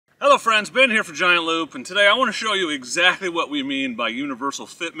friends, Ben here for Giant Loop, and today I want to show you exactly what we mean by universal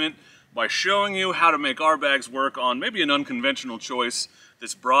fitment by showing you how to make our bags work on maybe an unconventional choice,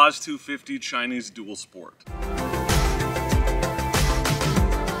 this Brozz 250 Chinese Dual Sport.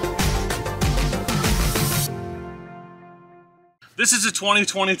 This is a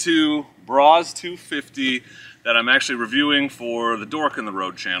 2022 Brozz 250 that I'm actually reviewing for the Dork in the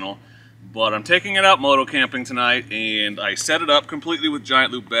Road channel. But I'm taking it out moto camping tonight, and I set it up completely with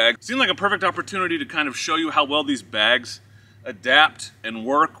Giant Loop bag. It seemed like a perfect opportunity to kind of show you how well these bags adapt and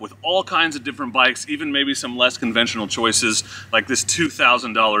work with all kinds of different bikes, even maybe some less conventional choices like this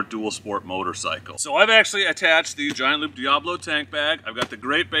 $2,000 dual sport motorcycle. So I've actually attached the Giant Loop Diablo Tank bag. I've got the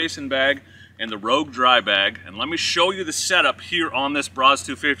Great Basin bag and the Rogue dry bag, and let me show you the setup here on this Brozz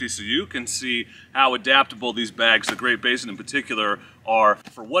 250 so you can see how adaptable these bags, the Great Basin in particular, are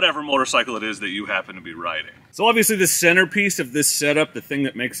for whatever motorcycle it is that you happen to be riding. So obviously the centerpiece of this setup, the thing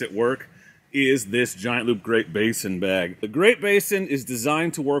that makes it work, is this Giant Loop Great Basin bag. The Great Basin is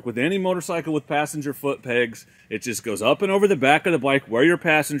designed to work with any motorcycle with passenger foot pegs. It just goes up and over the back of the bike where your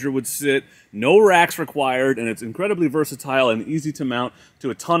passenger would sit, no racks required, and it's incredibly versatile and easy to mount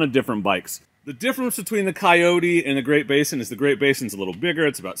to a ton of different bikes. The difference between the Coyote and the Great Basin is the Great Basin's a little bigger,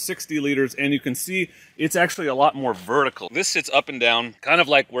 it's about 60 liters, and you can see it's actually a lot more vertical. This sits up and down, kind of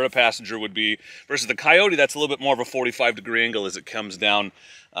like where a passenger would be, versus the Coyote that's a little bit more of a 45-degree angle as it comes down.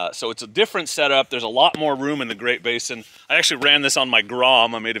 So it's a different setup. There's a lot more room in the Great Basin. I actually ran this on my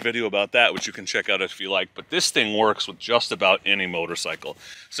Grom. I made a video about that, which you can check out if you like. But this thing works with just about any motorcycle.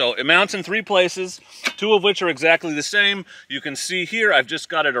 So it mounts in 3 places, 2 of which are exactly the same. You can see here, I've just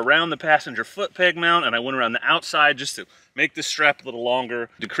got it around the passenger foot peg mount, and I went around the outside just to make this strap a little longer,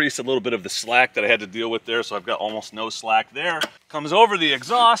 decrease a little bit of the slack that I had to deal with there, so I've got almost no slack there. Comes over the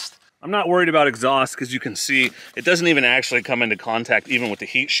exhaust. I'm not worried about exhaust because you can see it doesn't even actually come into contact even with the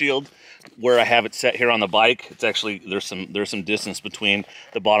heat shield where I have it set here on the bike. It's actually, there's some distance between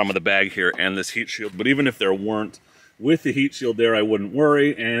the bottom of the bag here and this heat shield. But even if there weren't, with the heat shield there, I wouldn't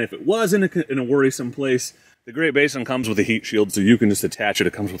worry. And if it was in a worrisome place, the Great Basin comes with a heat shield, so you can just attach it.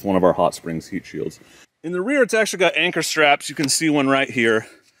 It comes with one of our Hot Springs heat shields. In the rear, it's actually got anchor straps. You can see one right here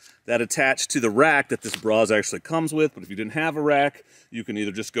that attach to the rack that this Brozz actually comes with. But if you didn't have a rack, you can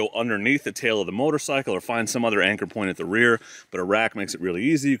either just go underneath the tail of the motorcycle or find some other anchor point at the rear, but a rack makes it really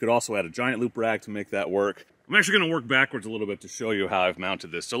easy. You could also add a Giant Loop rack to make that work. I'm actually going to work backwards a little bit to show you how I've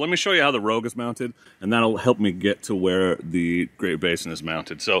mounted this. So let me show you how the Rogue is mounted, and that'll help me get to where the Great Basin is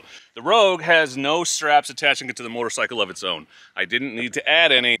mounted. So the Rogue has no straps attaching it to the motorcycle of its own. I didn't need to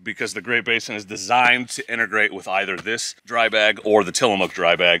add any because the Great Basin is designed to integrate with either this dry bag or the Tillamook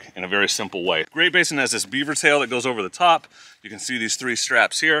dry bag in a very simple way. Great Basin has this beaver tail that goes over the top. You can see these 3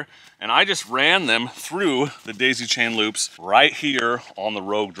 straps here, and I just ran them through the daisy chain loops right here on the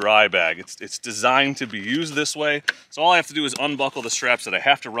Rogue dry bag. It's designed to be used this way, so all I have to do is unbuckle the straps that I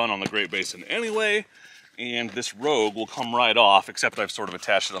have to run on the Great Basin anyway, and this Rogue will come right off, except I've sort of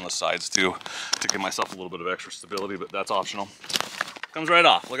attached it on the sides too to give myself a little bit of extra stability, but that's optional. Comes right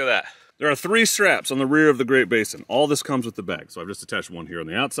off, look at that. There are 3 straps on the rear of the Great Basin. All this comes with the bag. So I've just attached one here on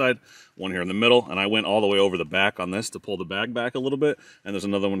the outside, one here in the middle, and I went all the way over the back on this to pull the bag back a little bit, and there's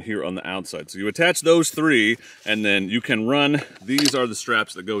another one here on the outside. So you attach those 3, and then you can run, these are the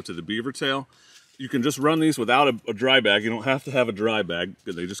straps that go to the beaver tail. You can just run these without a dry bag. You don't have to have a dry bag.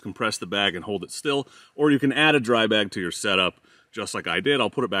 They just compress the bag and hold it still, or you can add a dry bag to your setup, just like I did. I'll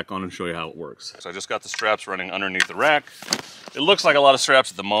put it back on and show you how it works. So I just got the straps running underneath the rack. It looks like a lot of straps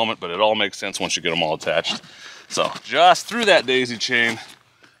at the moment, but it all makes sense once you get them all attached. So just through that daisy chain,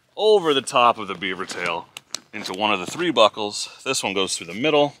 over the top of the beaver tail, into one of the 3 buckles. This one goes through the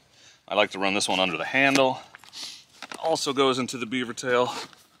middle. I like to run this one under the handle. Also goes into the beaver tail.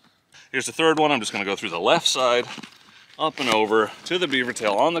 Here's the 3rd one. I'm just gonna go through the left side, up and over to the beaver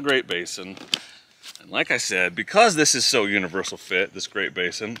tail on the Great Basin. And like I said, because this is so universal fit, this Great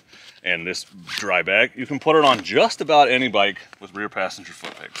Basin and this dry bag, you can put it on just about any bike with rear passenger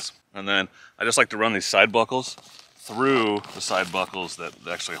foot pegs. And then I just like to run these side buckles through the side buckles that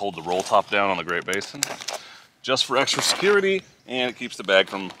actually hold the roll top down on the Great Basin, just for extra security, and it keeps the bag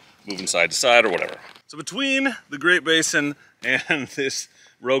from moving side to side or whatever. So between the Great Basin and this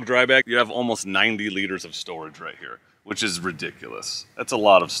Rogue dry bag, you have almost 90 liters of storage right here, which is ridiculous. That's a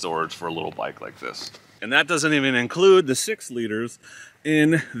lot of storage for a little bike like this. And that doesn't even include the 6 liters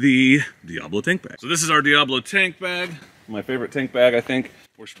in the Diablo Tank bag. So this is our Diablo Tank bag, my favorite tank bag, I think.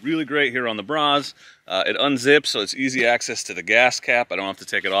 Works really great here on the Brozz. It unzips, so it's easy access to the gas cap. I don't have to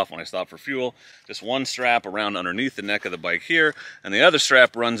take it off when I stop for fuel. Just one strap around underneath the neck of the bike here, and the other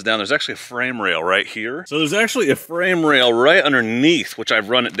strap runs down. There's actually a frame rail right here. So there's actually a frame rail right underneath, which I've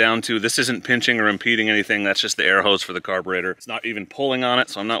run it down to. This isn't pinching or impeding anything. That's just the air hose for the carburetor. It's not even pulling on it,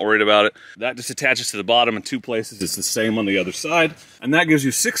 so I'm not worried about it. That just attaches to the bottom in 2 places. It's the same on the other side. And that gives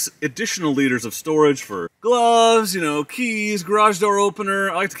you 6 additional liters of storage for gloves, you know, keys, garage door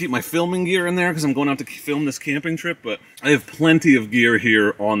opener. I like to keep my filming gear in there because I'm going out to film this camping trip, but I have plenty of gear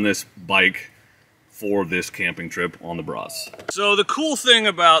here on this bike for this camping trip on the Brozz. So the cool thing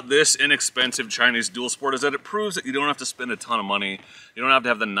about this inexpensive Chinese dual sport is that it proves that you don't have to spend a ton of money. You don't have to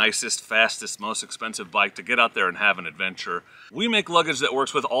have the nicest, fastest, most expensive bike to get out there and have an adventure. We make luggage that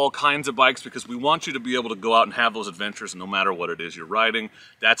works with all kinds of bikes because we want you to be able to go out and have those adventures no matter what it is you're riding.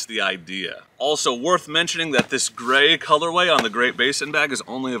 That's the idea. Also worth mentioning that this gray colorway on the Great Basin bag is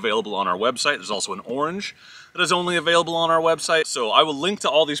only available on our website. There's also an orange that is only available on our website. So I will link to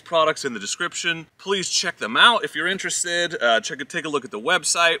all these products in the description. Please check them out if you're interested. Take a look at the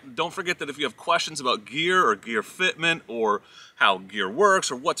website. Don't forget that if you have questions about gear or gear fitment or how gear works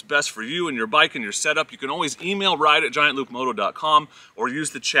or what's best for you and your bike and your setup, you can always email ride@giantloopmoto.com or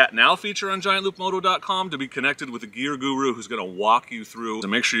use the chat now feature on giantloopmoto.com to be connected with a gear guru who's gonna walk you through to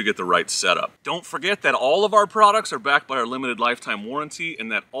make sure you get the right setup. Don't forget that all of our products are backed by our limited lifetime warranty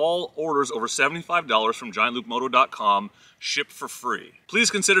and that all orders over $75 from giantloopmoto.com ship for free. Please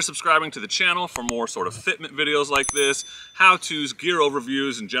consider subscribing to the channel for more sort of fitment videos like this, how-tos, gear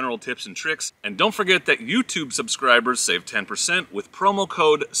overviews, and general tips and tricks. And don't forget that YouTube subscribers save 10% with promo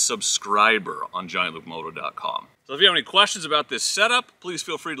code SUBSCRIBER on giantloopmoto.com. So if you have any questions about this setup, please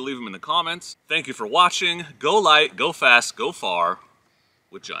feel free to leave them in the comments. Thank you for watching. Go light, go fast, go far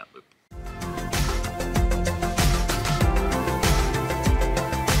with Giant Loop.